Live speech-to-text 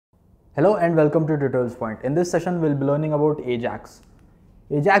Hello and welcome to Tutorials Point. In this session, we'll be learning about Ajax.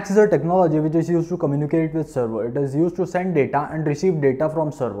 Ajax is a technology which is used to communicate with server. It is used to send data and receive data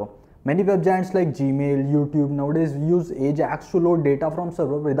from server. Many web giants like Gmail, YouTube nowadays use Ajax to load data from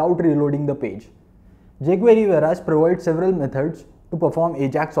server without reloading the page. JQuery whereas provides several methods to perform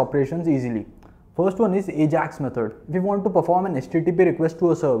Ajax operations easily. First one is Ajax method. If we want to perform an HTTP request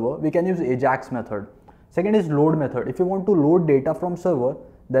to a server, we can use Ajax method. Second is load method. If you want to load data from server,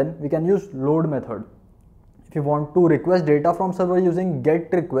 then we can use load method. If you want to request data from server using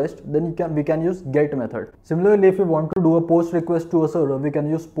get request, then we can use get method. Similarly, if you want to do a post request to a server, we can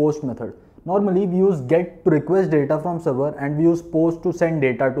use post method. Normally we use get to request data from server and we use post to send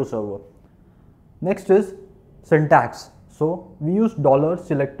data to server. Next is syntax. So we use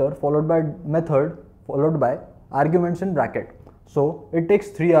 $selector followed by method followed by arguments in bracket. So it takes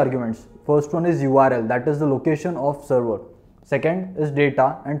three arguments. First one is URL, that is the location of server. Second is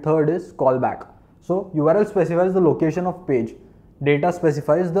data and third is callback. So URL specifies the location of page. Data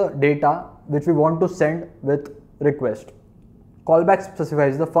specifies the data which we want to send with request. Callback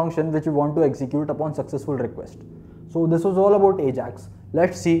specifies the function which we want to execute upon successful request. So this was all about Ajax.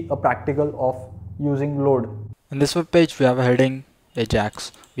 Let's see a practical of using load. In this web page, we have a heading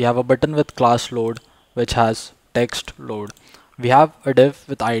Ajax. We have a button with class load which has text load. We have a div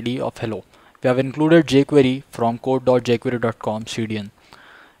with ID of hello. We have included jQuery from code.jquery.com CDN.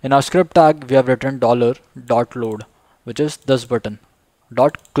 In our script tag, we have written $.load, which is this button,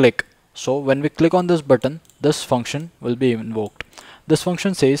 .click. So when we click on this button, this function will be invoked. This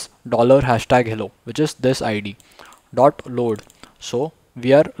function says $#hello, which is this ID, .load. So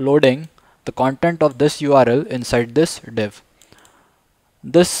we are loading the content of this URL inside this div.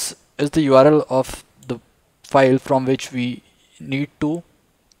 This is the URL of the file from which we need to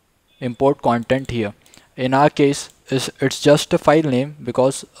import content here. In our case, it's just a file name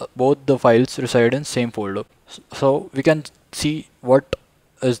because both the files reside in same folder. So we can see what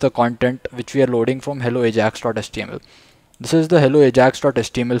is the content which we are loading from helloajax.html. This is the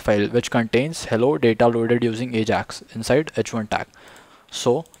helloajax.html file which contains hello data loaded using Ajax inside h1 tag.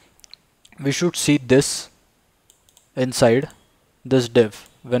 So we should see this inside this div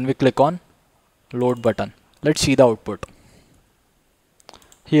when we click on load button. Let's see the output.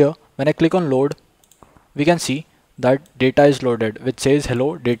 Here when I click on load, we can see that data is loaded which says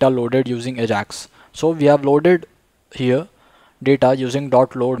hello data loaded using Ajax. So we have loaded here data using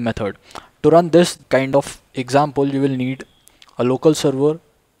 .load method. To run this kind of example, you will need a local server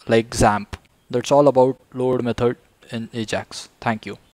like XAMPP. That's all about load method in Ajax. Thank you.